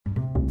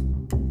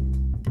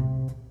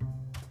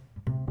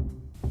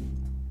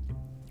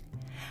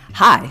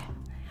Hi,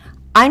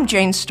 I'm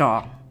Jane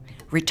Stahl,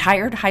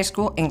 retired high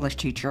school English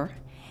teacher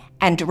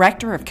and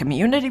Director of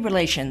Community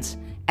Relations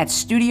at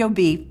Studio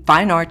B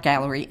Fine Art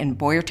Gallery in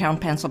Boyertown,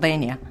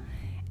 Pennsylvania,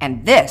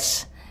 and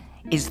this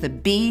is the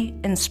Be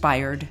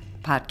Inspired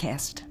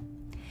podcast.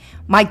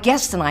 My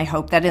guest and I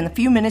hope that in the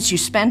few minutes you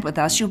spend with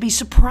us, you'll be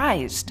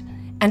surprised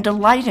and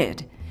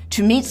delighted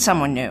to meet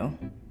someone new,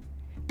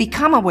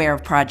 become aware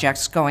of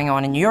projects going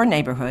on in your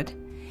neighborhood,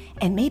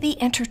 and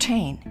maybe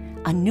entertain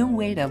a new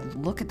way to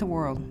look at the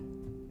world.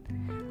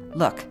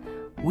 Look,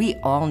 we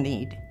all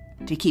need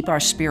to keep our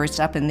spirits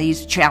up in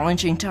these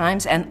challenging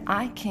times, and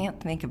I can't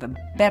think of a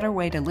better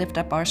way to lift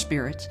up our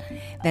spirits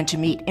than to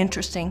meet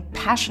interesting,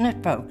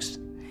 passionate folks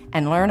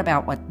and learn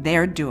about what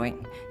they're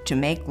doing to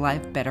make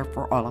life better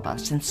for all of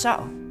us. And so,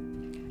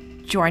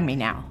 join me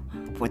now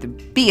for the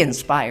Be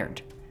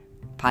Inspired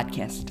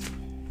podcast.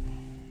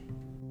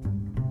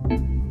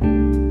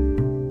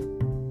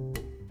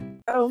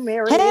 Oh,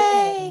 Mary.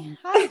 Hey,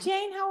 hi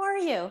Jane, how are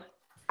you?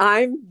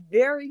 I'm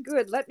very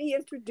good. Let me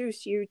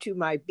introduce you to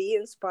my Be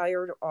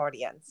Inspired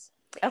audience.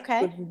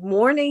 Okay. Good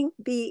morning,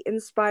 Be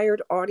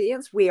Inspired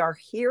audience. We are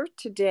here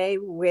today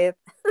with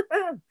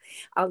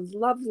a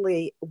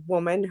lovely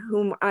woman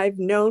whom I've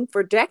known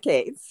for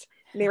decades,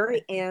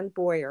 Mary Ann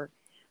Boyer,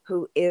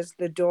 who is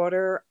the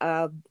daughter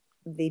of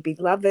the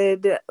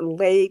beloved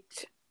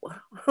late,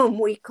 whom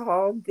we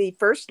call the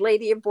First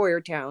Lady of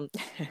Boyertown,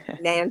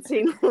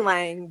 Nancy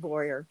Lang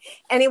Boyer.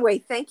 Anyway,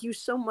 thank you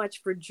so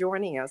much for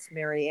joining us,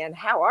 Mary Ann.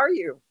 How are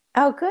you?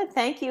 Oh, good.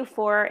 Thank you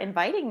for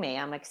inviting me.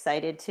 I'm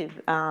excited to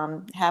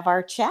have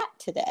our chat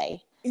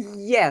today.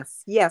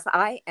 Yes,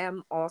 I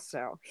am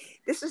also.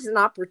 This is an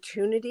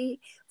opportunity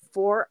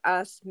for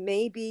us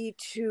maybe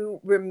to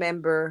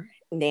remember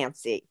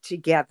Nancy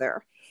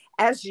together.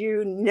 As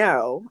you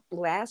know,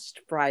 last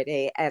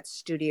Friday at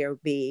Studio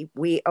B,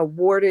 we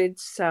awarded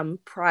some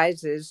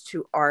prizes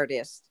to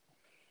artists.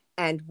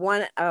 And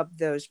one of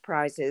those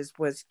prizes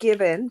was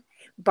given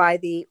by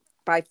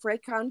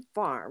Fracon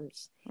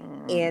Farms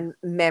in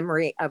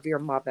memory of your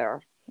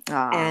mother.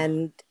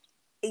 And,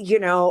 you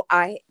know,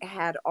 I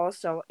had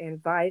also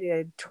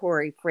invited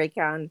Tori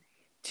Fracon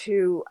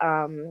to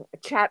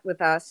chat with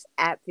us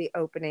at the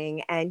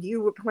opening, and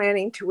you were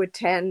planning to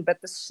attend, but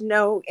the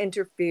snow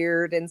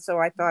interfered. And so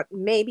I thought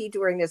maybe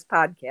during this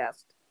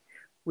podcast,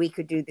 we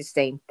could do the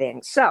same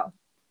thing. So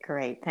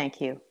Great.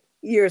 Thank you.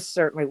 you're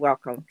certainly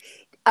welcome.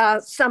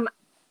 Some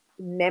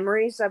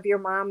memories of your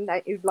mom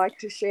that you'd like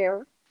to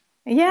share?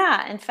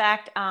 Yeah. In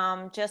fact,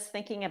 just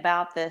thinking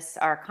about this,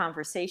 our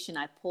conversation,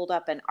 I pulled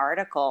up an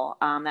article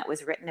that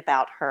was written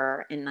about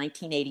her in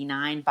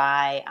 1989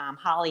 by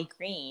Holly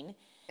Green,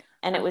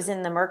 and it was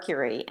in the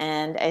Mercury.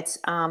 And it's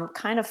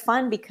kind of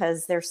fun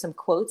because there's some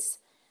quotes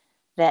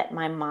that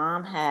my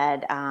mom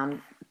had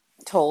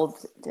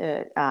told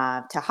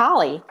to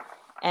Holly,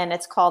 and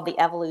it's called The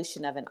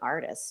Evolution of an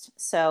Artist.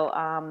 So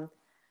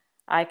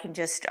I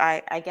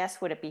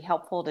guess, would it be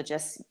helpful to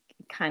just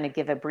kind of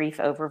give a brief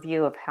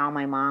overview of how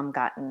my mom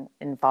got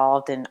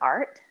involved in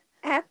art?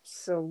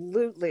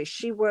 Absolutely.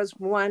 She was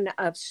one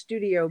of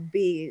Studio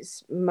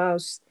B's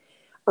most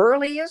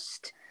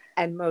earliest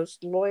and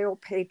most loyal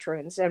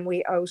patrons, and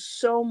we owe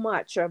so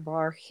much of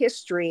our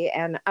history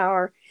and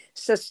our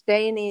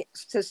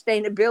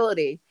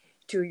sustainability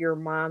to your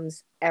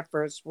mom's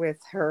efforts with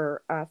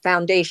her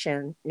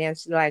foundation,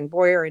 Nancy Lang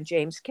Boyer and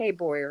James K.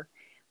 Boyer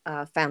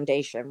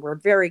Foundation. We're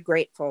very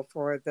grateful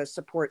for the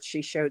support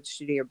she showed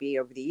Studio B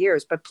over the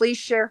years, but please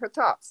share her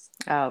thoughts.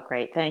 Oh,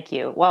 great. Thank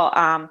you. Well,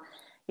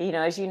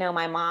 as you know,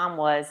 my mom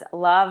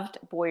loved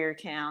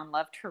Boyertown,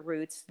 loved her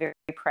roots, very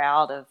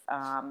proud of,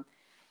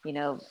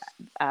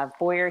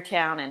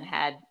 Boyertown, and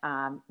had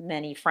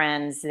many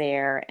friends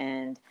there.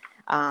 And,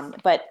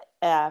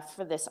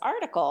 for this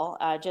article,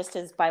 just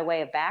as by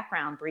way of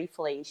background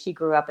briefly, she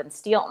grew up in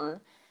Steelton,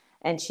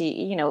 and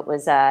it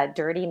was a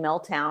dirty mill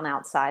town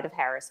outside of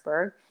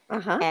Harrisburg.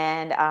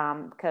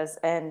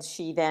 And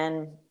she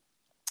then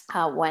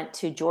went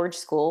to George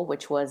School,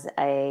 which is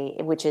a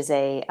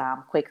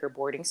Quaker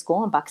boarding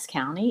school in Bucks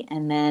County,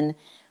 and then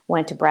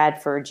went to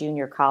Bradford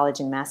Junior College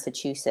in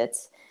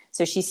Massachusetts.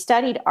 So she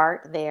studied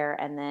art there,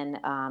 and then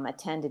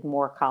attended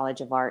Moore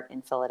College of Art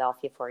in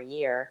Philadelphia for a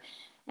year.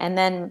 And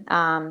then,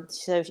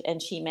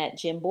 she met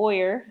Jim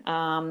Boyer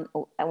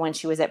when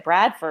she was at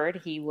Bradford.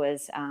 He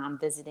was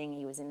visiting.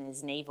 He was in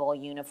his naval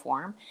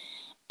uniform.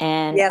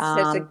 And yes,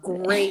 that's a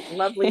great,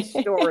 lovely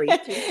story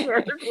she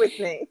shared with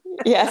me.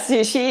 Yes,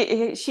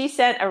 she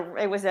sent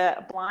it was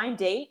a blind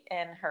date,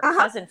 and her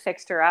cousin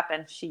fixed her up,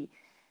 and she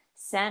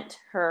sent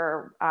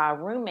her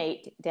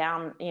roommate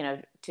down,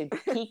 to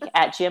peek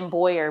at Jim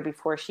Boyer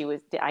before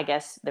I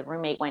guess the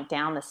roommate went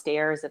down the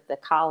stairs at the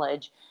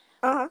college.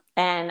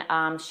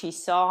 And she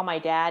saw my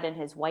dad in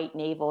his white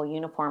naval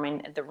uniform,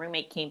 and the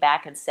roommate came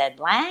back and said,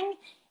 "Lang,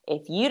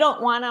 if you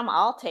don't want him,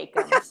 I'll take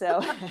him." So,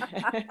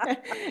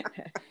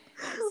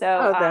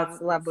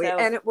 that's lovely.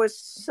 And it was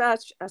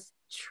such a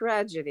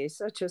tragedy,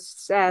 such a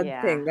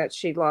sad thing that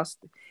she lost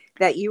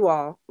that you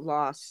all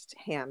lost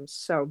him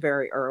so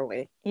very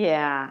early.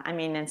 Yeah, I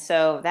mean, and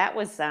so that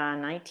was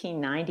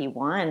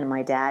 1991.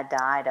 My dad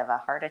died of a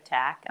heart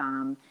attack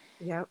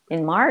Yep.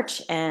 in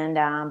March, and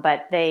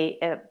but they,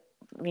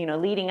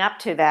 leading up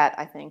to that,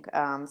 I think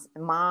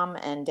mom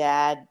and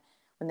dad,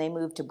 when they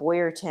moved to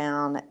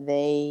Boyertown,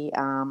 they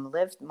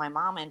lived. My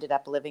mom ended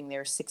up living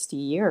there 60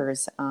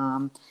 years,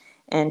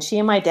 and she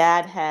and my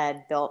dad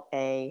had built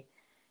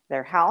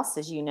their house.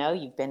 As you know,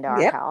 you've been to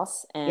our Yep.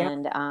 house,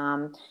 Yep.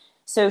 and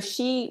so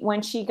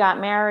when she got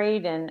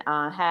married and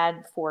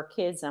had 4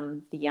 kids,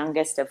 I'm the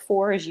youngest of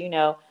 4, as you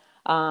know.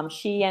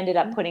 She ended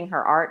up putting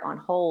her art on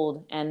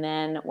hold. And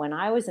then when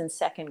I was in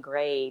second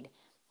grade,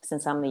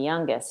 since I'm the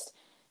youngest,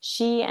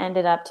 she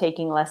ended up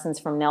taking lessons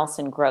from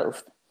Nelson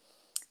Grove,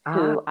 Ah,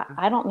 who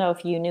I don't know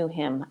if you knew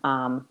him.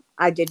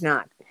 I did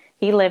not.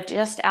 He lived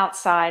just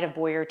outside of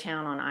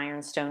Boyertown on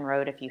Ironstone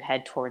Road if you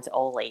head towards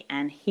Ole.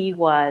 And he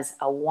was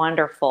a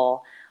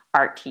wonderful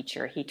art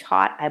teacher. He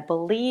taught, I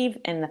believe,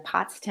 in the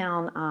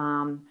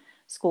Pottstown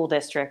school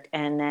district.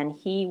 And then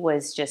he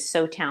was just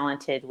so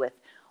talented with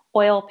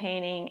oil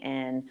painting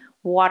and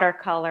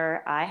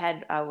watercolor.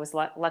 I was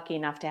lucky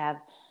enough to have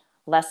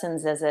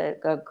lessons as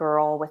a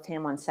girl with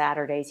him on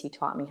Saturdays. He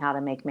taught me how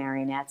to make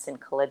marionettes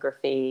and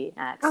calligraphy,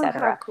 Oh, how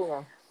etc.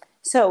 cool.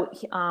 So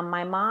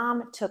my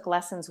mom took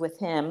lessons with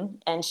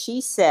him, and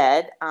she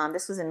said,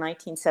 this was in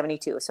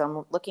 1972. So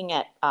I'm looking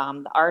at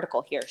the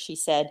article here. She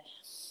said,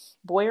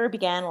 Boyer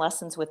began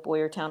lessons with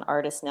Boyertown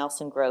artist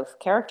Nelson Grove,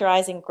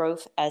 characterizing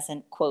Grove as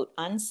an, quote,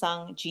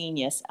 unsung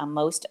genius, a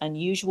most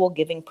unusual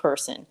giving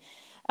person.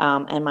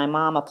 And my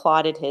mom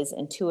applauded his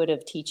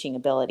intuitive teaching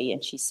ability.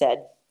 And she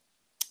said,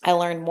 I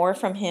learned more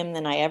from him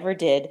than I ever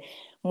did,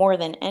 more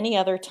than any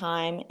other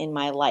time in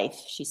my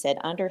life. She said,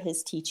 under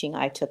his teaching,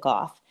 I took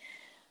off.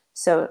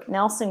 So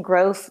Nelson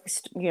Grove,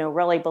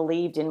 really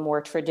believed in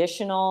more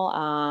traditional,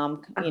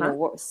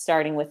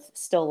 starting with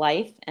still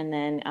life, and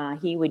then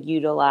he would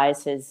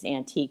utilize his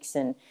antiques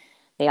and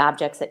the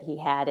objects that he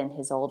had in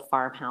his old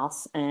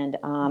farmhouse, and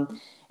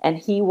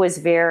he was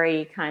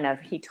very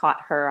he taught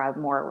her a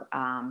more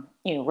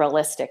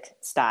realistic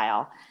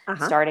style,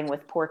 starting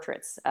with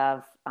portraits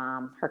of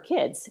her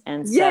kids,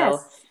 and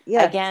so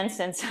Yes. again,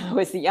 since I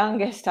was the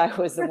youngest, I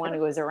was the one who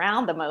was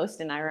around the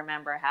most, and I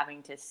remember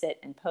having to sit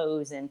and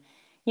pose and.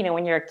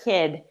 When you're a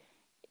kid,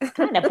 it's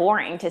kind of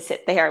boring to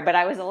sit there, but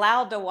I was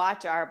allowed to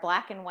watch our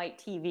black and white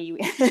TV in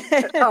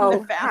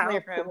the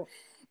family room. Cool.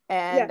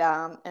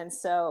 And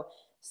so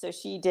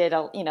she did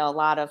a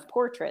lot of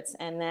portraits.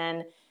 And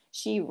then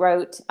she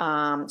wrote,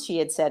 she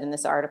had said in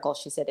this article,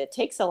 she said, it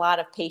takes a lot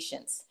of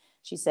patience,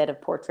 she said, of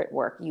portrait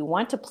work. You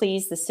want to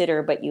please the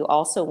sitter, but you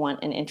also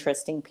want an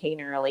interesting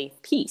painterly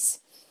piece.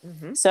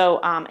 Mm-hmm. So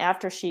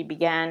after she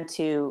began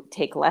to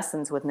take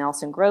lessons with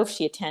Nelson Grove,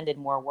 she attended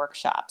more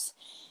workshops.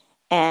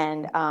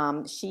 And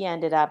she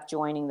ended up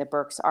joining the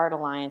Berks Art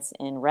Alliance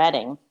in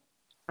Reading.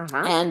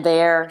 And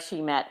there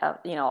she met,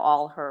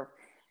 all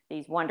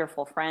these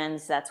wonderful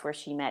friends. That's where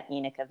she met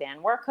Ineke van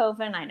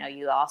Werkhoven. I know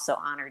you also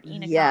honored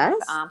Ineke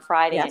on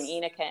Friday. Yes. And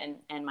Ineke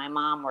and my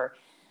mom were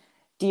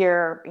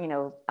dear,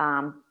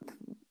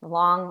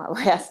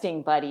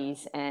 long-lasting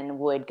buddies, and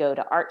would go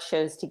to art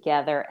shows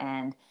together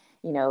and,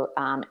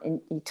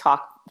 and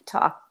talk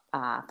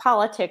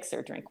politics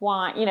or drink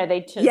wine. They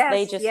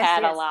just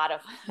had a lot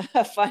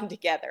of fun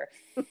together.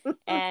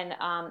 And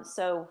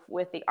so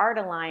with the Art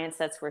Alliance,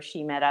 that's where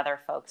she met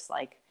other folks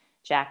like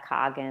Jack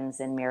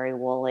Coggins and Mary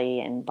Woolley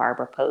and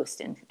Barbara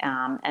Post,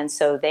 and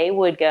so they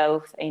would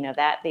go.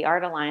 That the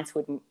Art Alliance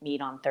would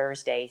meet on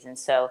Thursdays, and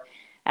so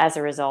as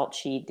a result,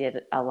 she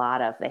did a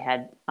lot of. They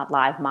had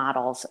live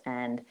models,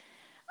 and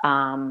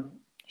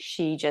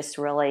she just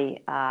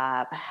really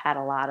had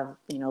a lot of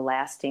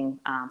lasting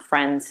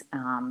friends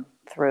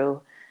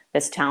through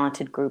this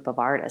talented group of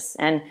artists.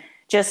 And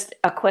just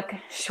a quick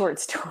short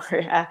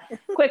story,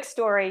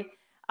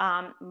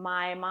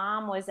 my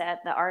mom was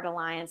at the Art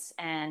Alliance,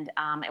 and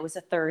it was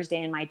a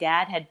Thursday, and my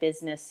dad had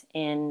business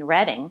in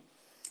Reading,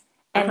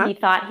 and he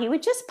thought he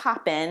would just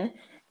pop in.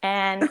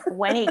 And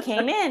when he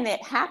came in,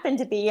 it happened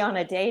to be on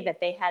a day that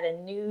they had a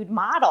nude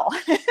model.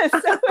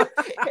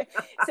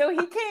 So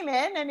he came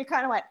in and he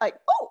kind of went like,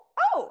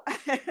 oh,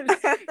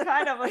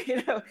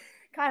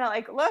 kind of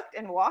like looked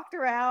and walked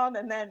around,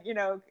 and then,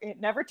 it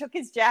never took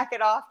his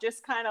jacket off,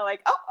 just kind of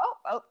like,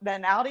 oh,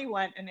 then out he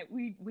went. And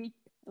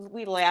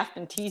we laughed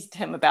and teased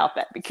him about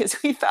that because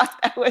we thought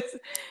that was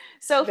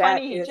so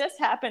funny. He just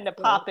happened to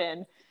pop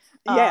in.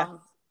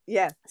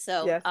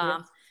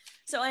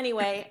 So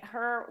anyway,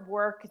 her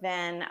work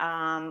then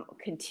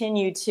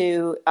continued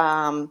to,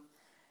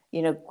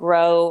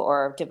 grow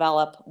or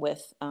develop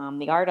with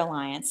the Art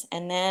Alliance.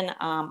 And then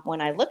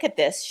when I look at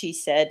this, she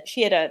said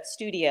she had a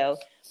studio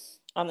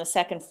on the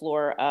second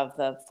floor of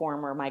the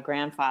former my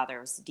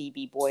grandfather's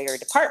D.B. Boyer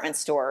department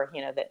store,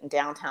 that in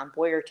downtown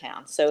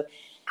Boyertown. So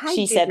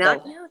she said, I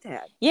did not know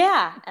that.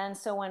 Yeah, and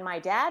so when my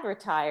dad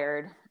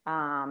retired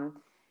from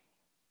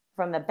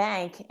the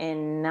bank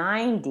in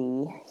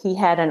 '90, he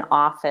had an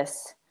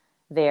office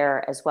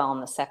there as well on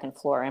the second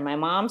floor. And my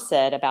mom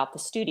said about the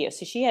studio,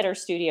 so she had her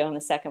studio on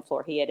the second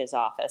floor, he had his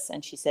office,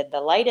 and she said,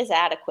 the light is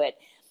adequate.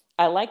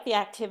 I like the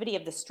activity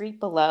of the street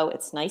below.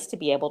 It's nice to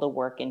be able to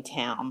work in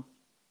town.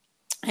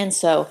 And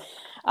so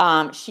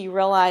she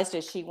realized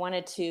as she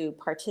wanted to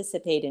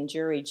participate in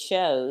juried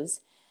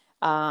shows,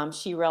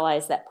 she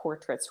realized that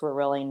portraits were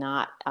really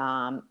not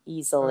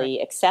easily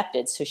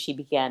accepted. So she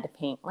began to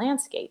paint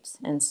landscapes.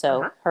 And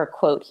so her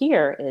quote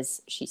here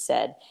is, she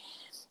said,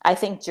 I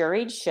think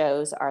juried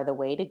shows are the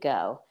way to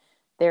go.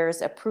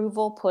 There's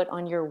approval put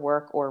on your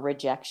work or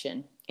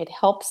rejection. It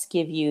helps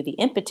give you the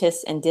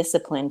impetus and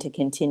discipline to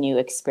continue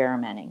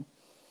experimenting.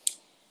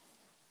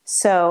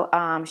 So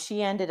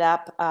she ended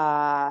up,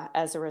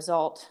 as a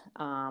result,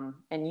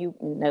 and you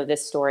know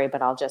this story,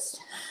 but I'll just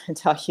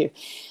tell you,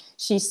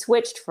 she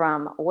switched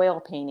from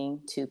oil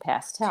painting to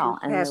pastel.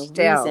 And the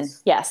reason,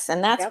 yes,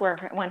 and that's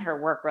when her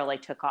work really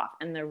took off.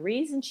 And the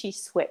reason she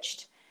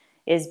switched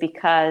is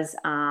because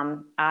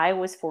I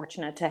was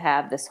fortunate to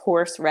have this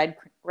horse, Red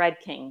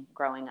King,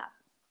 growing up.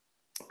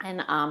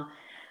 And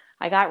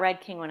I got Red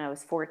King when I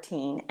was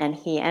 14, and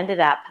he ended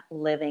up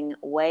living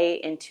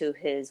way into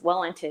his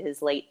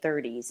late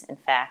 30s. In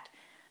fact,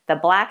 the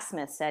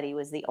blacksmith said he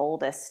was the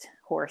oldest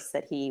horse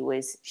that he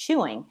was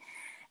shoeing.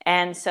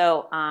 And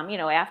so,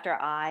 after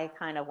I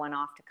kind of went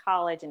off to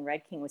college and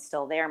Red King was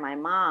still there, my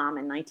mom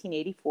in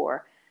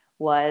 1984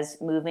 was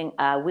moving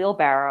a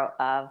wheelbarrow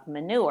of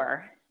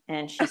manure,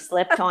 and she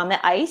slipped on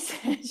the ice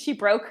and she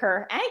broke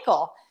her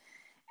ankle.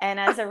 And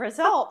as a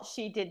result,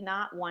 she did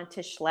not want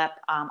to schlep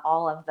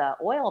all of the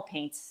oil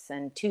paints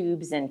and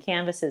tubes and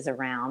canvases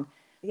around.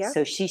 Yep.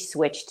 So she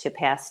switched to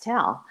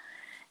pastel.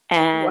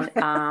 And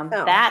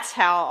that's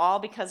how, all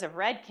because of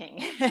Red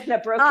King and a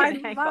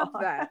broken ankle. I love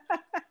that.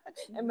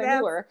 And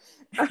manure.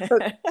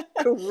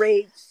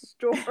 Great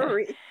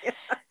story.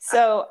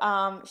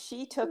 So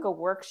she took a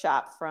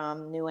workshop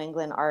from New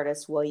England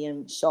artist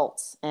William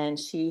Schultz, and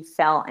she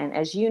fell, and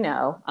as you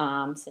know,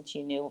 since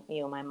you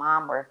and my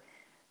mom were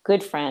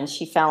good friends,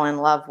 she fell in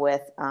love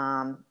with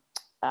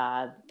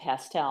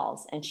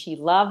pastels, and she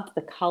loved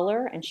the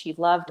color, and she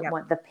loved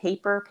the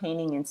paper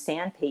painting in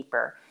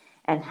sandpaper,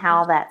 and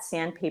how that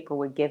sandpaper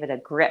would give it a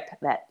grip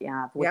that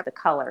with the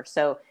color.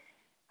 So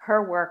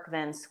her work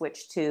then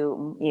switched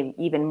to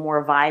even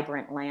more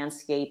vibrant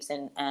landscapes,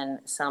 and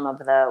some of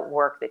the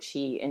work that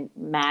she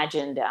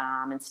imagined,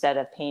 instead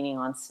of painting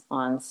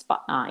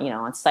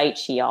on site,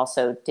 she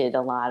also did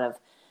a lot of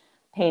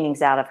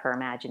paintings out of her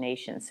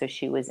imagination. So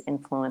she was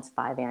influenced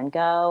by Van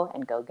Gogh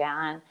and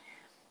Gauguin.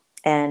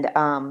 And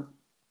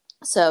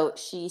so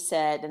she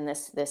said, and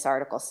this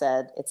article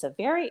said, it's a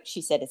very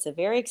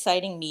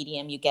exciting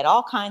medium. You get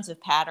all kinds of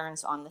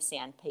patterns on the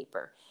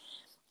sandpaper.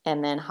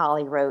 And then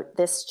Holly wrote,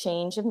 this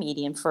change of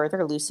medium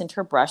further loosened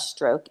her brush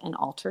stroke and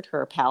altered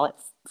her palette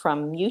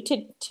from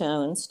muted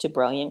tones to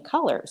brilliant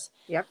colors.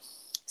 Yep.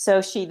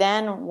 So she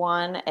then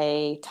won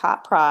a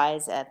top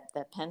prize at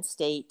the Penn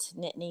State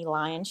Nittany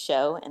Lion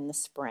Show in the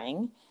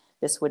spring.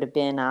 This would have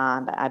been,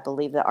 I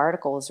believe the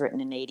article was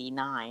written in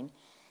 89.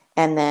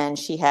 And then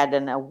she had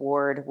an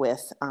award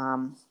with,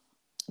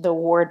 the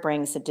award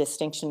brings the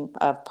distinction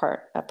of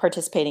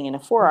participating in a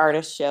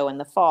 4-artist show in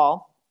the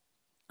fall.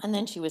 And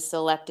then she was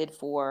selected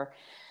for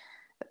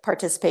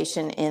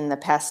participation in the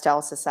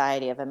Pastel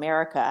Society of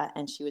America.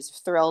 And she was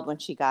thrilled when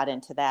she got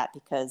into that,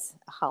 because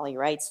Holly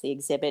writes, the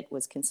exhibit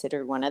was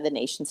considered one of the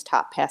nation's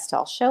top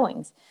pastel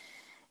showings.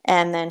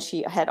 And then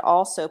she had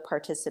also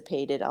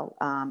participated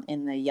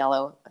in the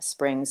Yellow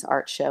Springs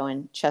Art Show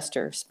in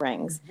Chester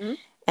Springs. Mm-hmm.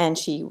 And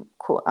she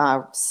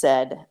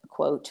said,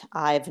 quote,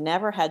 I've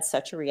never had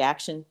such a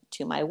reaction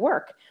to my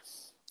work.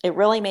 It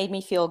really made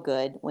me feel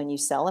good when you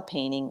sell a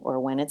painting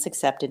or when it's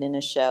accepted in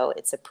a show,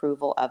 it's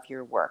approval of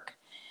your work.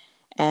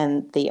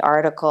 And the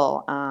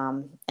article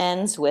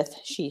ends with,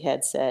 she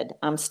had said,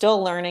 I'm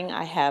still learning.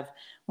 I have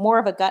more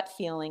of a gut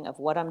feeling of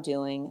what I'm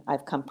doing.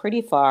 I've come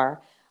pretty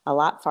far, a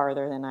lot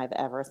farther than I've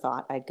ever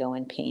thought I'd go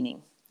in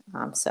painting.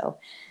 So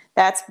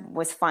that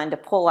was fun to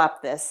pull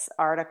up this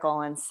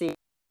article and see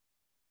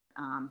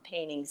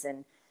paintings.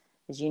 And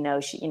as you know,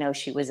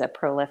 she was a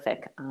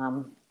prolific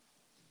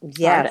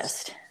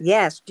artist.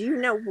 Yes. Do you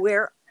know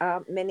where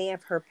many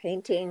of her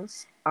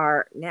paintings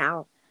are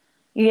now?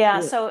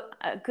 Yeah. So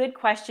good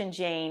question,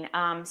 Jane.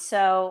 I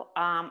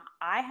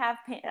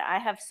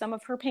have some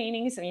of her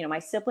paintings, my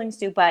siblings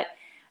do, but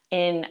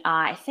in,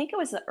 I think it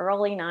was the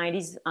early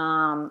 90s.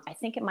 I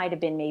think it might've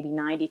been maybe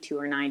 92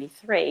 or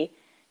 93.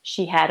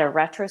 She had a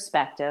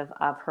retrospective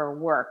of her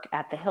work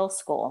at the Hill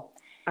School.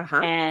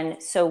 Uh-huh.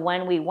 And so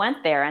when we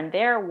went there, and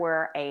there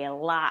were a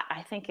lot,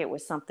 I think it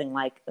was something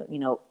like,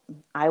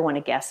 I want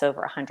to guess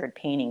over 100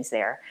 paintings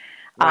there.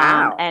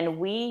 Wow. And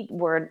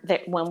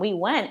when we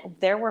went,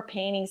 there were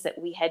paintings that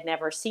we had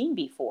never seen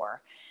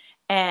before.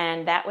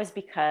 And that was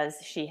because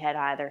she had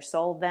either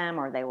sold them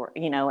or they were,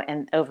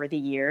 and over the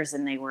years,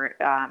 and they were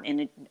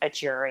in a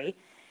jury.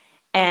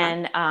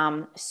 And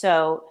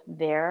so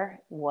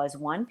there was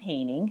one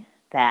painting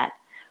that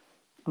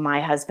my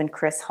husband,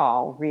 Chris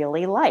Hall,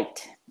 really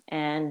liked.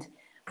 And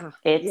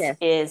It Yes.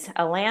 is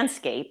a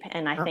landscape,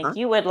 and I think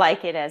you would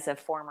like it as a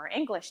former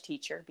English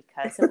teacher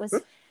because it was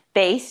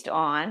based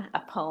on a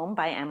poem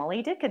by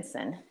Emily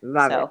Dickinson.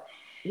 Love it.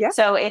 Yeah.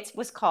 So it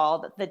was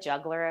called The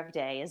Juggler of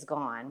Day is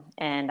Gone.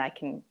 And I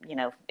can,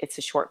 it's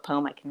a short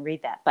poem. I can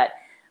read that, but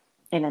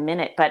in a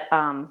minute. But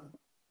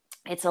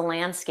it's a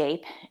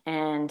landscape,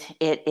 and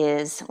it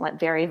is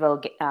very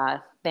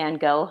Van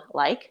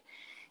Gogh-like.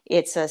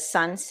 It's a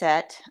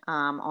sunset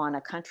on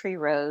a country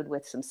road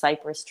with some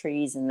cypress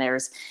trees, and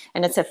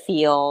it's a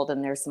field,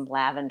 and there's some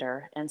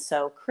lavender. And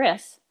so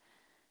Chris,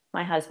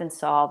 my husband,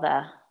 saw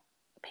the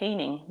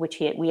painting,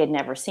 which we had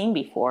never seen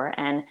before,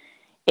 and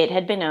it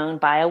had been owned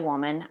by a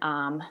woman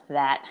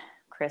that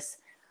Chris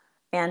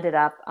ended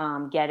up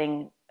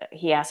getting.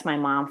 He asked my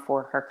mom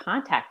for her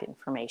contact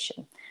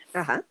information.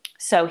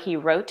 So he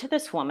wrote to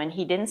this woman.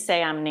 He didn't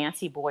say, I'm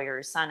Nancy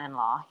Boyer's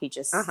son-in-law. He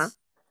just,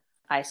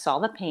 I saw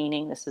the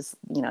painting. This is,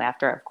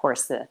 after, of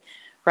course, the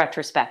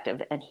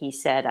retrospective. And he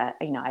said,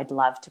 I'd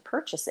love to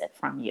purchase it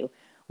from you.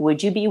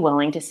 Would you be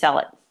willing to sell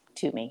it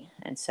to me?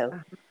 And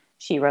so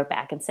she wrote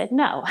back and said,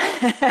 no.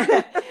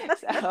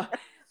 So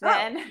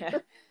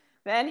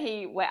then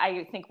he,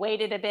 I think,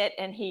 waited a bit,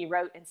 and he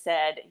wrote and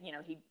said,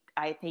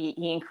 he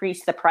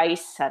increased the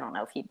price. I don't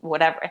know if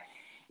whatever.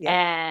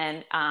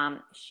 Yeah. And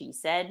she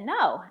said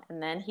no.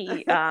 And then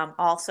he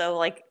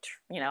also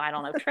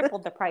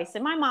tripled the price.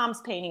 And my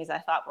mom's paintings, I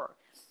thought, were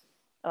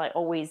like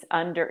always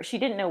under. She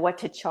didn't know what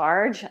to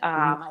charge.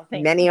 I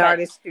think many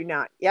artists do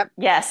not. Yep.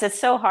 Yes, it's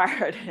so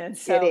hard. And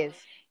so it is.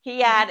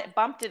 He had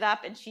bumped it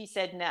up, and she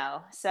said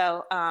no.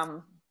 So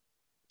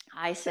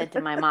I said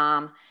to my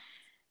mom,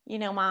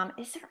 Mom,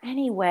 is there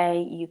any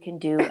way you can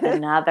do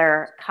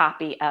another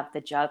copy of The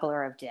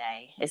Juggler of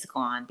Day is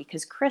Gone?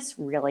 Because Chris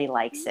really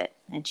likes it.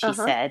 And she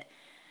said,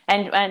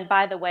 and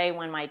by the way,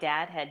 when my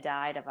dad had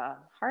died of a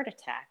heart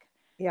attack,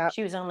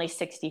 she was only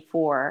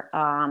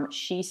 64.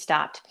 She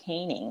stopped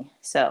painting.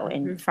 So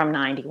from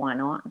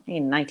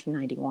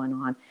 1991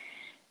 on.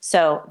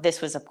 So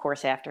this was, of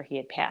course, after he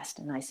had passed.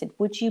 And I said,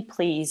 would you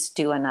please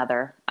do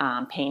another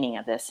painting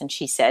of this? And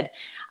she said,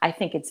 I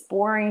think it's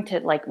boring to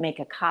make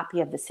a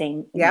copy of the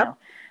same,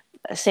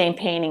 same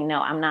painting.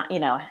 No, I'm not,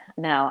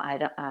 no, I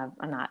don't,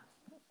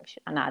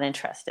 I'm not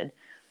interested.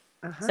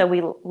 So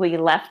we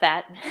left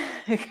that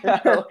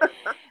go.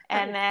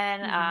 And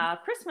then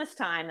Christmas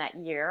time that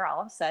year, all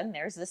of a sudden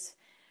there's this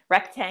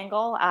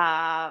rectangle.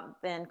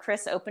 Then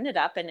Chris opened it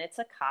up, and it's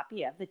a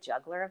copy of The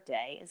Juggler of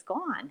Day is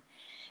Gone.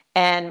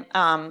 And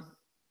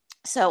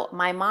so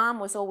my mom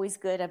was always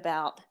good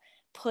about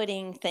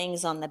putting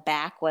things on the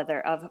back, whether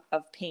of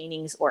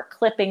paintings or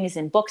clippings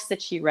in books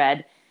that she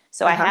read.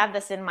 So I have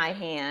this in my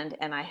hand,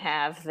 and I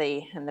have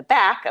in the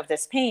back of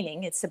this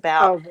painting, it's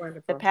about,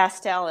 the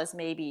pastel is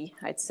maybe,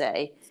 I'd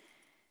say,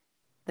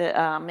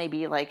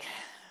 maybe like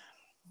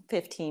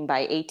 15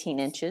 by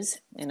 18 inches.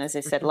 And as I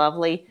said,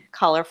 lovely,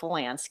 colorful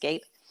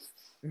landscape.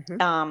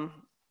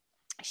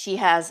 She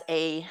has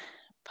a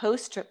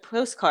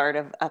postcard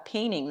of a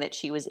painting that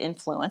she was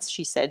influenced.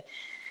 She said,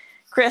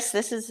 Chris,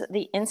 this is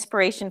the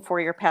inspiration for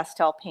your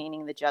pastel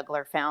painting, The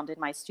Juggler, found in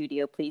my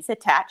studio. Please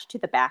attach to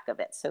the back of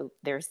it. So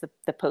there's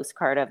the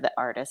postcard of the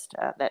artist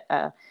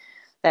that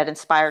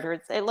inspired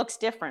her. It looks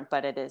different,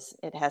 but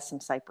it has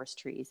some cypress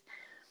trees.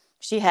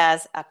 She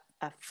has a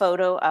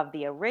photo of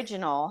the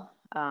original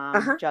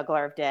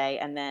Juggler of Day,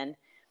 and then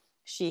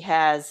she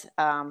has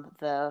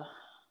the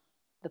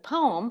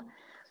poem,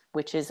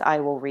 which is, I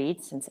will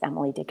read, since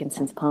Emily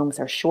Dickinson's poems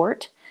are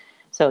short.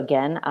 So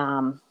again,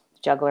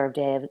 Juggler of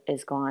Day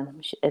is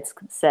Gone. It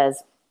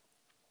says,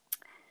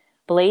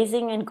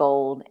 blazing in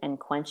gold and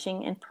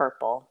quenching in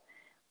purple,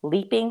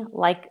 leaping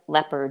like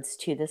leopards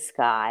to the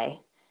sky,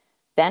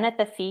 then at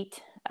the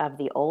feet of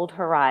the old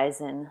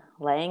horizon,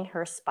 laying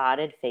her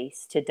spotted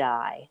face to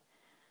die,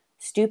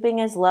 stooping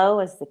as low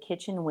as the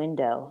kitchen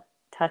window,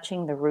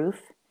 touching the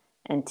roof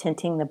and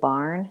tinting the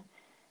barn,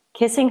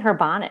 kissing her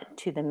bonnet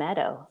to the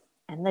meadow,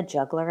 and the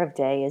Juggler of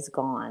Day is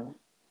gone.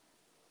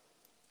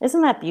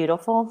 Isn't that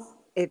beautiful?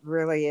 It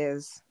really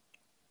is.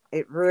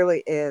 It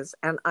really is.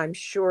 And I'm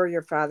sure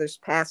your father's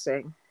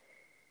passing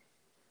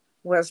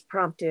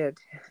prompted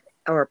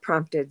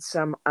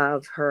some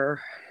of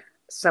her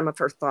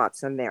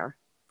thoughts in there.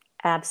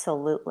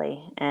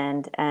 Absolutely.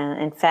 And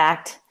in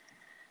fact,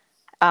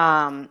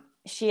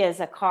 she has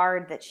a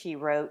card that she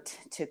wrote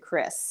to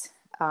Chris.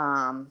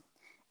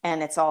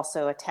 And it's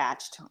also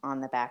attached on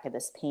the back of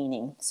this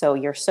painting. So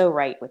you're so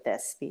right with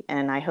this.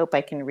 And I hope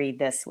I can read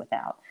this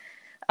without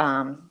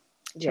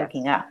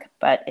choking up.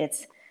 But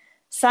it's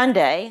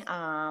Sunday.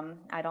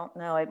 I don't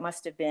know. It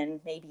must have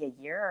been maybe a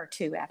year or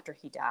two after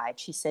he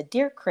died. She said,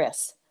 Dear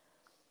Chris,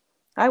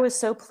 I was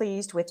so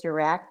pleased with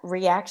your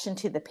reaction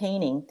to the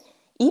painting.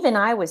 Even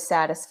I was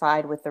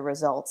satisfied with the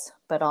results,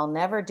 but I'll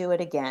never do it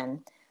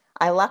again.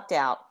 I lucked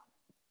out.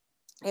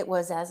 It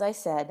was, as I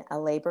said, a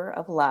labor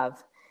of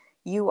love.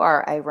 You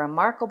are a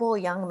remarkable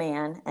young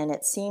man, and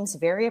it seems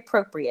very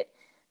appropriate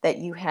that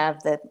you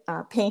have the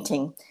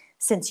painting,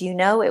 since you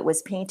know it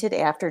was painted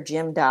after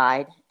Jim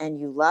died, and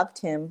you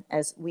loved him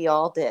as we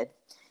all did.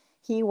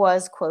 he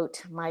was,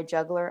 quote, my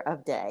juggler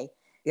of day,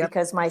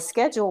 because my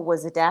schedule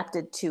was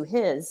adapted to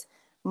his.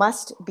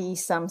 Must be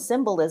some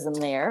symbolism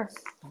there.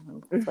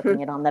 I'm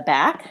flipping it on the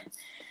back.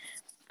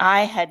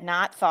 I had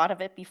not thought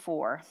of it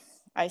before.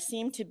 I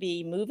seemed to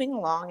be moving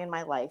along in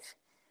my life.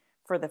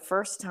 For the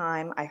first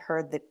time, I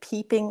heard the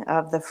peeping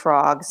of the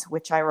frogs,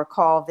 which I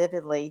recall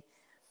vividly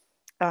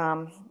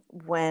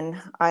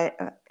when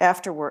I,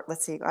 afterward,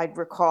 I'd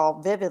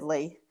recall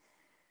vividly,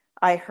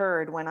 I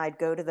heard when I'd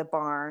go to the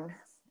barn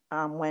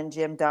when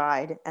Jim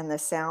died, and the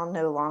sound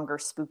no longer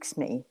spooks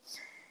me.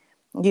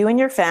 You and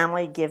your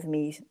family give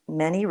me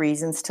many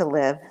reasons to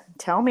live.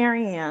 Tell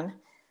Marianne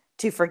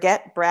to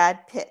forget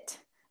Brad Pitt.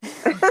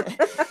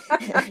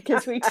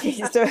 Because we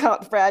teased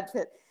about Brad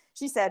Pitt.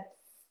 She said,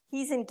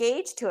 he's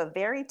engaged to a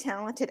very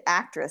talented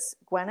actress,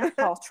 Gwyneth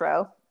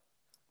Paltrow,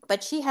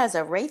 but she has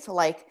a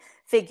wraith-like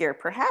figure,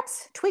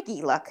 perhaps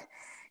Twiggy look.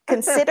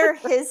 Consider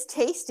his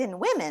taste in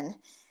women,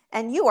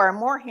 and you are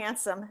more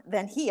handsome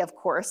than he, of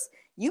course.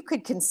 You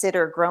could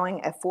consider growing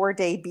a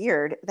 4-day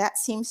beard. That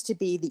seems to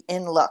be the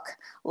in look.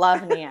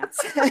 Love, Nance.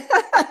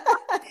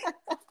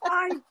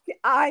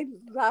 I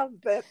love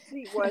that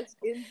she was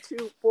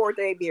into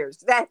 4-day beards.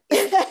 That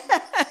is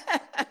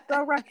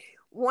so right.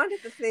 One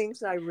of the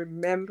things I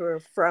remember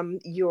from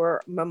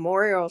your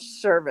memorial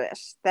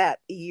service that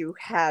you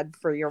had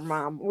for your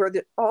mom were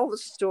all the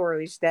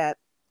stories that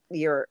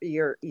your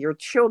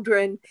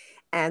children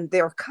and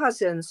their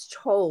cousins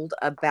told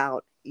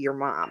about your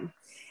mom,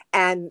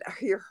 and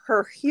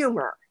her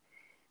humor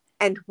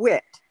and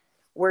wit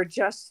were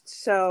just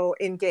so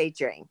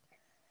engaging.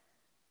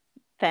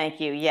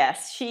 Thank you.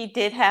 Yes, she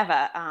did have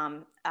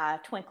a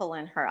twinkle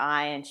in her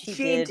eye, and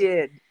she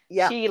did.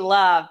 Yeah. She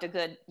loved a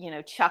good,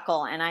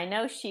 chuckle, and I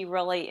know she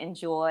really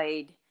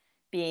enjoyed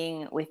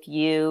being with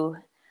you,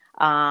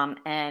 and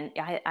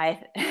I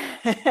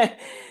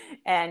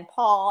and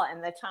Paul,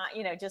 and the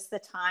time, just the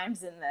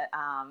times in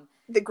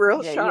the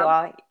grill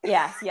shop.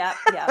 Yes, yep.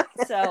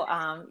 So,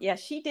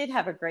 she did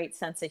have a great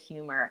sense of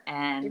humor,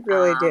 and she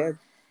really did.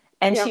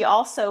 And she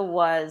also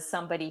was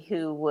somebody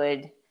who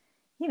would,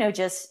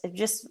 just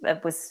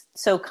was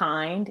so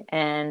kind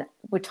and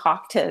would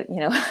talk to,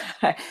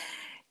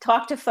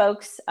 talk to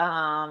folks,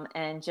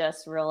 and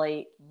just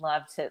really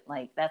loved to,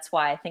 that's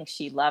why I think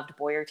she loved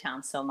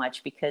Boyertown so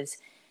much, because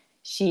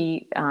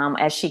she,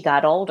 as she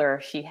got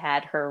older, she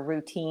had her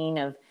routine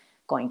of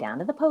going down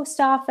to the post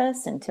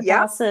office and to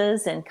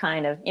buses and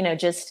kind of,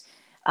 just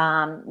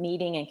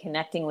meeting and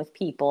connecting with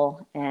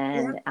people.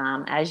 And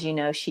as you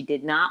know, she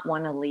did not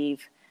want to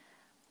leave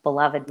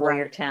beloved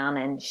Boyertown.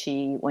 Right.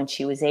 And when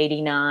she was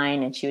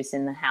 89 and she was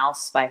in the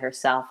house by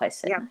herself, I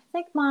said, I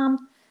think,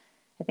 Mom,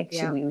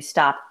 we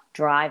stopped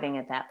driving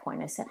at that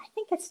point. I said, I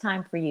think it's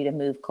time for you to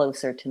move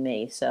closer to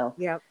me. So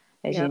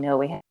as you know,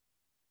 we had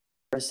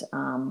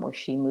where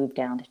she moved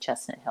down to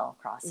Chestnut Hill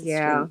across the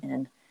street.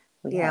 And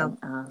we had,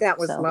 that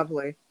was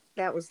lovely.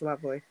 That was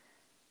lovely.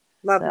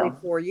 Lovely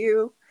for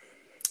you.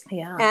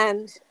 Yeah.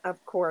 And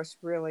of course,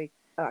 really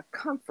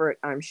comfort,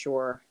 I'm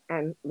sure,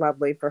 and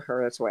lovely for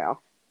her as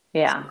well.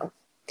 Yeah. So.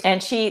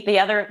 And the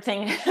other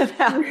thing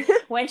about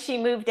when she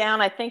moved down,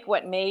 I think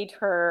what made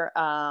her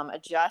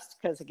adjust,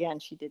 because again,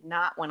 she did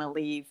not want to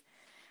leave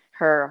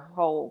her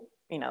whole,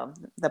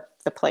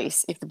 the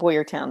place, the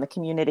Boyertown, the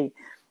community.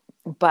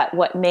 But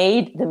what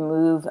made the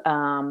move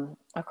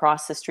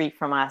across the street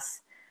from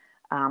us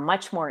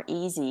much more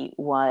easy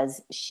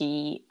was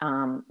we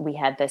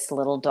had this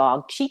little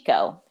dog,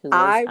 Chico. Who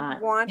was, I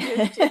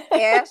wanted to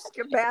ask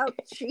about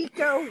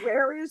Chico.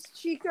 Where is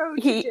Chico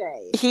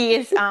today? He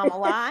is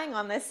lying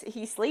on this.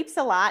 He sleeps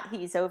a lot.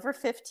 He's over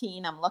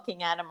 15. I'm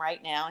looking at him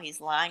right now.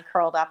 He's lying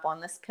curled up on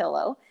this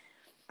pillow.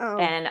 Oh,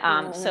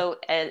 and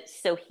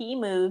so he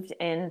moved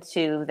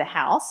into the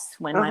house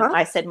when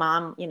I said,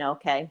 Mom,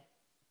 okay.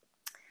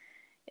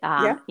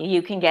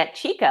 You can get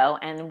Chico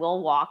and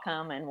we'll walk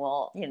him and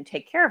we'll,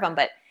 take care of him.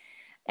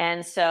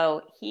 And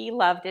so he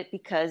loved it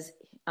because,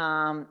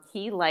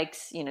 he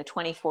likes,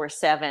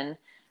 24/7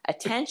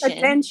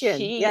 attention.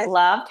 She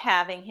loved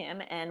having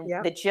him. And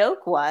the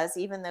joke was,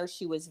 even though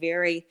she was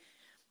very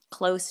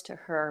close to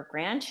her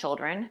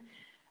grandchildren,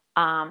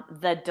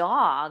 the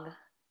dog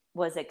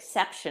was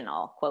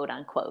exceptional, quote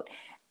unquote.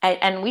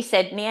 And we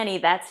said, Nanny,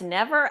 that's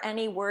never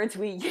any words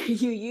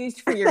you used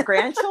for your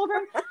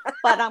grandchildren,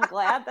 but I'm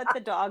glad that the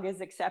dog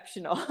is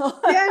exceptional.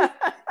 Yes,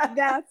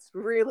 that's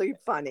really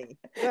funny.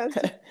 That's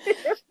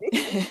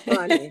really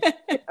funny.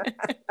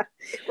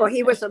 Well,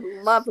 he was a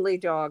lovely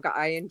dog.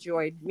 I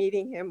enjoyed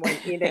meeting him when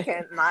Ina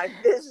Kent and I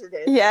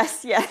visited.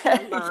 Yes.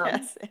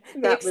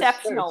 The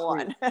exceptional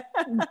one.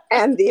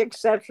 And the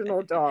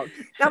exceptional dog.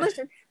 Now,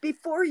 listen,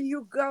 before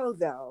you go,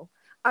 though,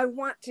 I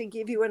want to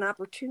give you an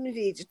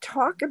opportunity to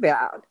talk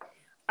about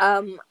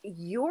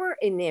your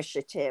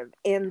initiative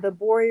in the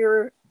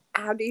Boyer,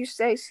 how do you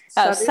say?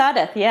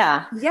 Sudeth,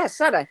 yeah. Yes,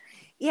 Sudeth.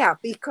 Yeah,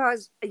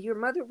 because your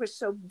mother was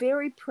so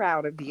very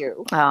proud of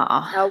you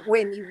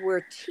when you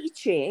were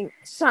teaching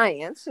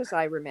science, as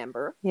I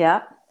remember.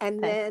 Yeah.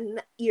 And then,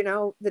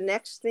 the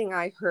next thing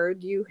I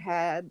heard, you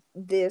had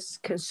this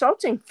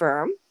consulting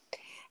firm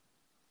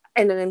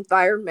and an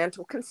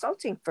environmental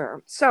consulting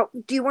firm. So,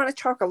 do you want to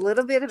talk a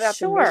little bit about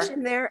the Sure.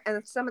 mission there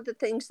and some of the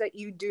things that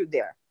you do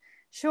there?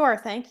 Sure,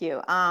 thank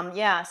you.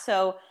 Yeah,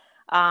 so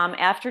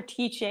after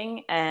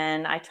teaching,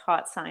 and I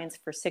taught science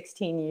for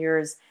 16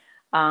 years,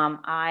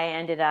 I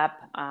ended up,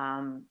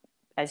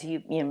 as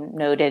you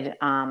noted,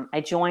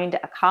 I joined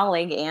a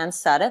colleague, Ann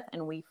Sudduth,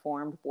 and we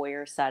formed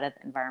Boyer Sudduth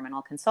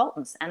Environmental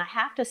Consultants. And I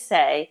have to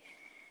say,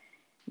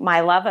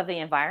 my love of the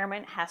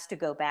environment has to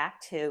go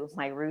back to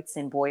my roots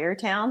in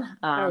Boyertown,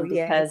 Oh, because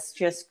yes.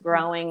 just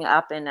growing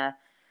up in a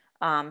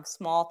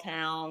small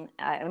town.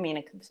 I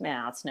mean,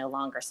 now it's no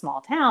longer a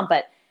small town,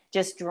 but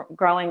just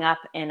growing up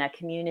in a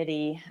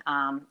community,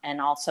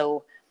 and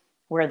also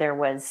where there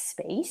was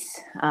space,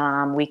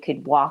 we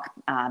could walk,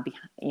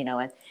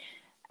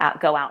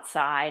 go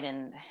outside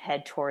and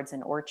head towards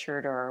an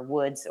orchard or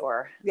woods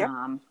or Yep.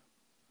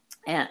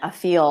 a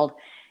field.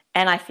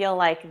 And I feel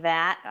like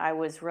that I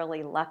was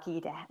really lucky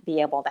to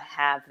be able to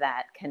have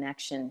that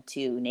connection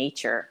to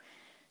nature.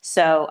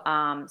 So,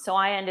 so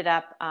I ended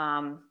up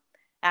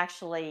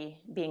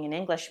actually being an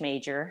English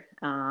major.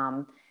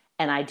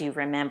 And I do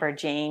remember,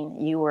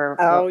 Jane, you were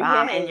Oh,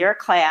 in yay. your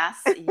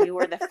class. You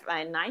were the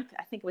ninth,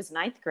 I think it was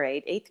ninth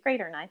grade, eighth grade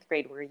or ninth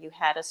grade, where you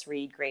had us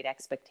read Great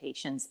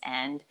Expectations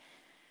and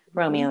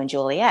Romeo and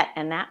Juliet.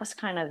 And that was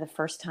kind of the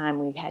first time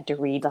we had to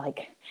read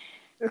like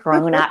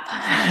grown up.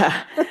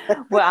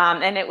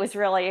 Well, and it was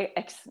really,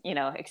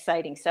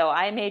 exciting. So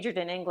I majored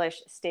in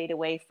English, stayed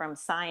away from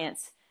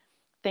science,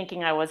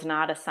 thinking I was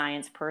not a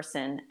science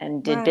person,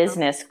 and did Wow.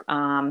 business,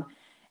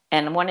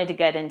 and wanted to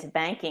get into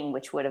banking,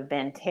 which would have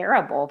been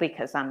terrible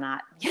because I'm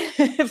not,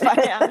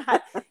 I'm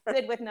not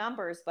good with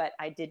numbers, but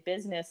I did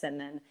business. And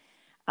then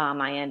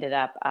I ended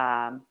up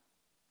I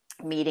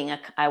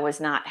was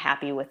not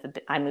happy with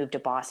I moved to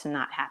Boston,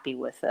 not happy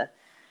with the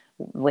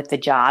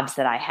jobs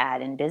that I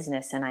had in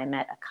business. And I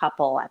met a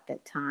couple at the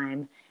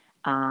time,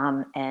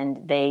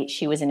 and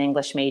she was an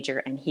English major,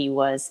 and he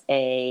was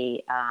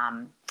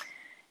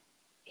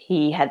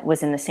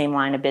was in the same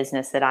line of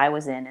business that I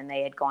was in, and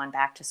they had gone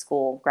back to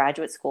school,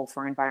 graduate school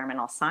for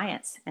environmental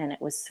science. And it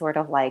was sort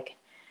of like,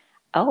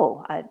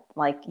 oh,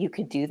 like you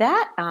could do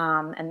that.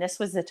 And this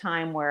was the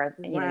time where,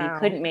 you Wow.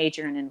 couldn't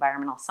major in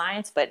environmental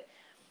science, but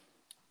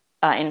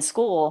in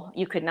school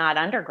you could not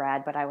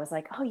undergrad. But I was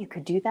like, oh, you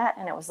could do that.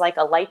 And it was like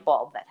a light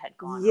bulb that had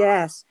gone on.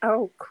 Yes.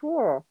 Oh,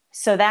 cool.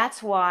 So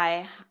that's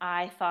why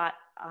I thought,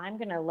 I'm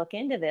going to look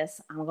into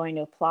this. I'm going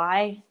to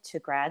apply to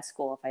grad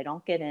school. If I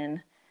don't get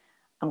in,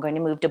 I'm going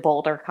to move to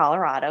Boulder,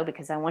 Colorado,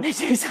 because I want to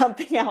do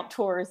something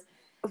outdoors.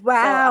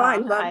 Wow. I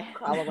love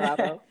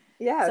Colorado.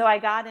 Yeah. So I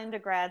got into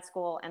grad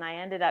school, and I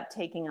ended up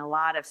taking a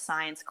lot of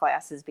science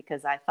classes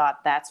because I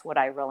thought that's what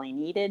I really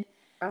needed.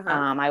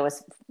 I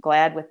was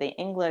glad with the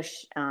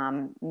English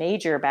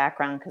major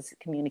background because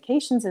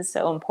communications is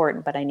so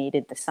important, but I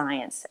needed the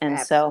science. And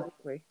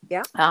Absolutely.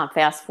 Yeah.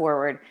 Fast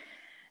forward,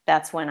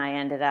 that's when I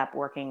ended up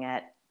working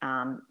at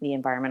the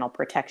Environmental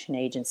Protection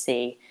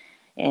Agency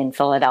in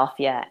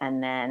Philadelphia,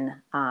 and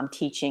then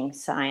teaching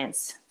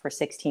science for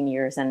 16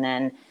 years. And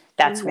then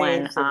that's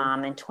when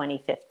in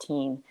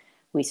 2015,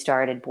 we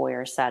started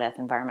Boyer Sudduth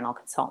Environmental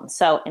Consultants.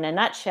 So in a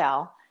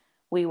nutshell,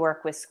 we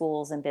work with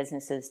schools and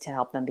businesses to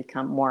help them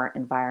become more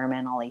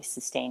environmentally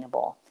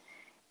sustainable.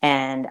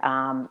 And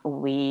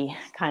we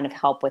kind of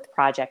help with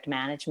project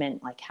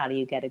management, like how do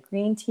you get a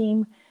green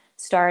team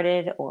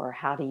started, or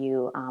how do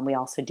you, we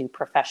also do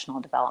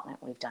professional development.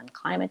 We've done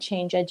climate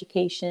change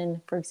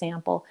education, for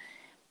example,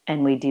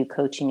 and we do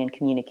coaching and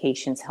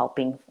communications,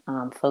 helping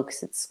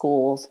folks at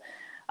schools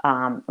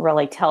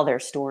really tell their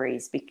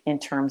stories in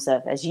terms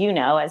of, as you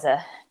know, as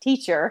a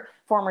teacher,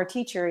 former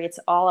teacher, it's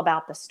all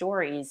about the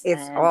stories.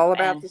 It's all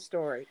about the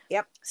story.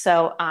 Yep.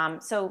 So,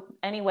 so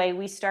anyway,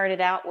 we started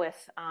out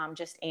with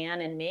just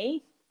Ann and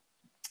me,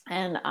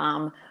 and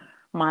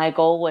my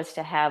goal was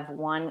to have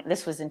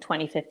this was in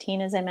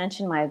 2015, as I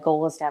mentioned, my goal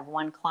was to have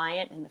one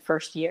client in the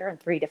first year and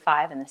 3 to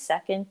 5 in the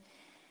second.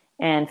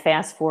 And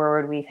fast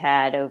forward, we've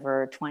had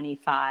over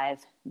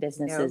 25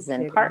 businesses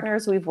and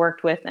partners we've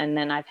worked with. And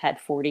then I've had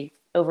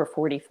over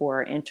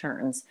 44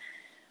 interns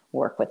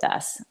work with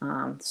us.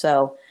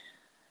 So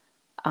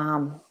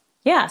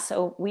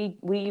we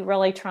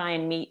really try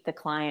and meet the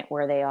client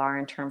where they are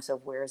in terms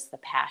of where's the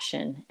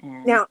passion.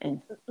 Now,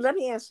 let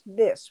me ask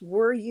this.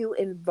 Were you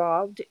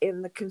involved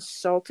in the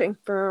consulting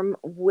firm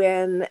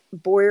when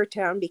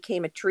Boyertown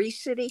became a tree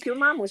city? Your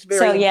mom was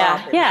very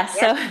involved in that.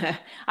 So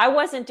I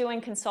wasn't doing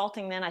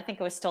consulting then. I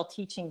think I was still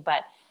teaching,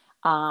 but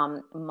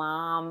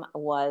mom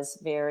was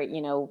very,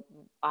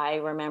 I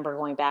remember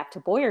going back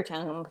to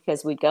Boyertown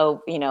because we'd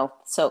go,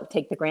 so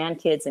take the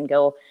grandkids and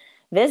go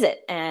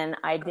visit. And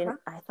I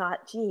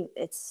thought, gee,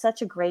 it's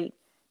such a great,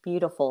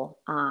 beautiful,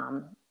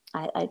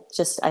 I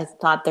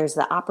thought there's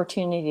the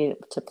opportunity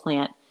to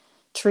plant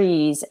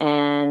trees.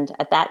 And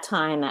at that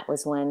time, that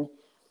was when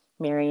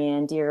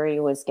Marianne Deary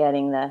was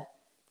getting the,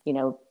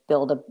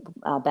 build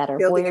a better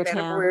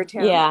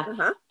Boyertown.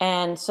 Yeah.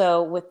 And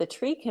so with the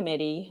tree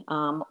committee,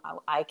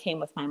 I came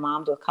with my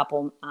mom to a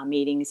couple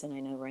meetings, and I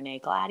know Renee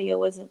Gladio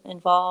was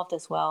involved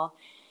as well.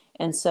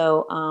 And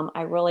so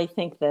I really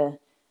think the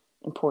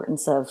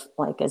importance of,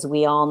 like, as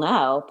we all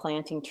know,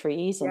 planting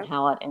trees and Yep.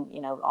 how it, and,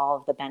 you know, all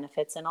of the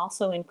benefits, and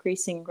also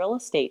increasing real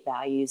estate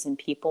values and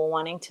people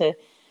wanting to,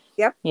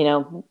 Yep. you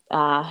know,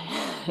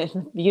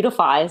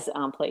 beautifies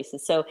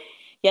places. So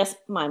yes,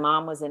 my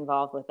mom was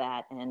involved with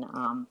that. And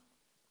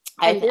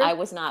And I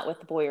was not with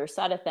the Boyer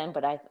Suddeth then,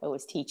 but I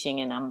was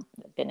teaching, and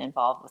I've been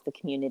involved with the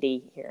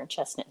community here in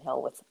Chestnut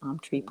Hill with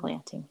tree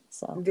planting.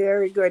 So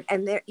very good.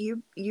 And there,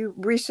 you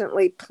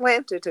recently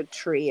planted a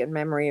tree in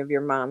memory of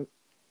your mom.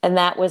 and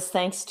that was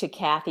thanks to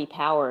Kathy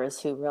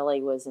Powers, who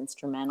really was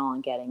instrumental in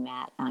getting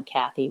that.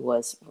 Kathy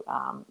was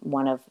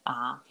one of,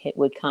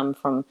 would come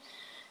from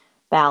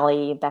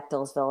Valley,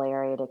 Bechtelsville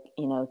area to,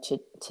 you know,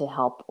 to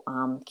help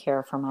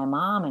care for my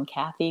mom. And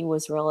Kathy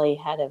was really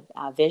had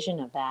a vision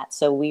of that.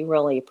 So we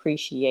really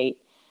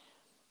appreciate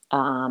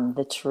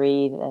the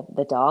tree,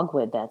 the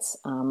dogwood that's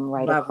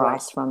right Lovely.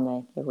 across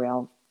from the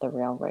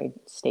railroad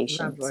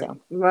station. Lovely. So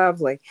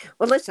Lovely.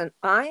 Well, listen,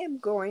 I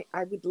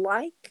would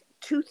like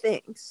two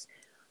things.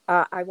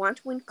 I want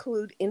to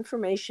include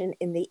information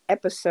in the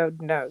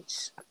episode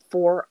notes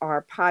for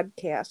our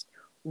podcast.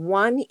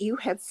 One, you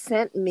had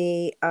sent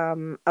me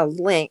a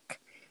link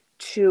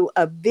to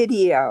a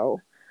video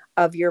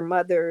of your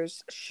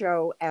mother's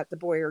show at the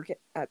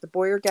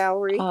Boyer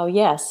Gallery. oh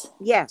yes,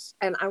 Yes,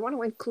 and I want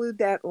to include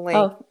that link.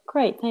 oh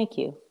great, thank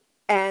you.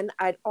 And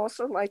I'd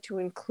also like to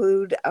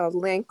include a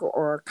link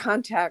or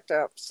contact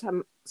of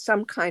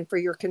some kind for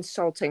your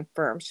consulting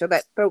firm so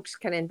that folks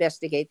can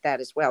investigate that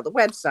as well. The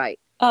website.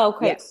 Oh,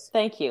 great. Yes.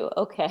 Thank you.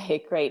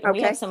 Okay, great. And we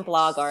Okay. have some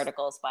blog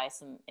articles by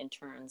some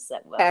interns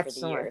that over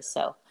the years.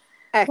 So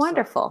Excellent.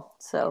 wonderful.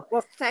 So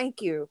Well,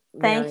 thank you.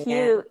 thank Marianne,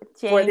 you,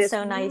 for Jane. this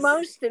So nice.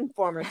 most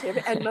informative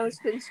and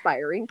most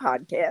inspiring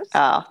podcast.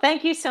 Oh,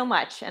 thank you so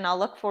much. And I'll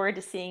look forward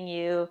to seeing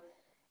you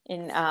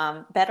in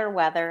better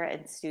weather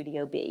in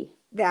Studio B.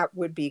 That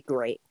would be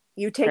great.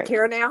 You take Great.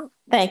 care now.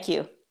 Thank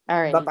you. All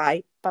right.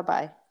 Bye-bye.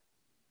 Bye-bye.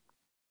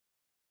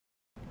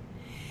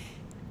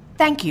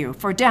 Thank you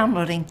for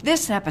downloading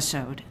this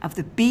episode of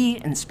the Be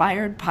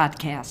Inspired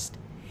Podcast.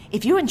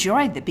 If you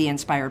enjoyed the Be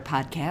Inspired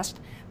Podcast,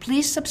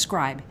 please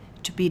subscribe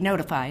to be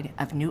notified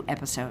of new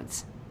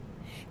episodes.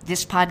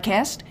 This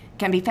podcast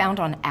can be found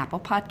on Apple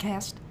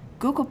Podcast,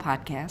 Google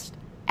Podcast,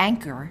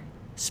 Anchor,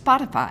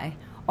 Spotify,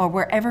 or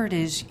wherever it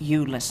is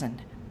you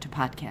listen to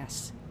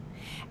podcasts.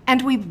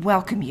 And we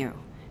welcome you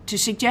to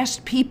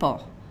suggest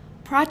people,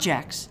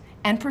 projects,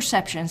 and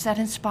perceptions that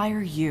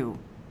inspire you.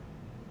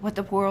 What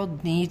the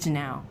world needs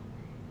now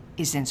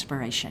is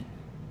inspiration.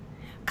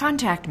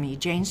 Contact me,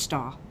 Jane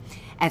Stahl,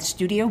 at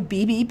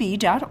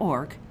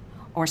studiobbb.org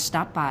or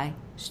stop by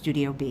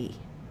Studio B.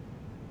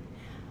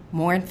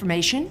 More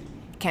information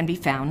can be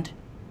found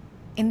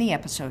in the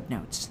episode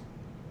notes.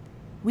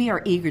 We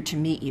are eager to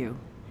meet you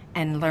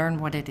and learn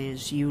what it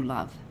is you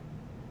love.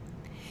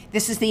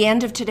 This is the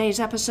end of today's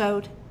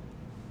episode,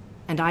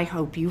 and I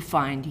hope you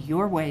find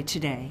your way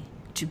today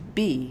to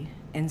be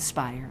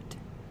inspired.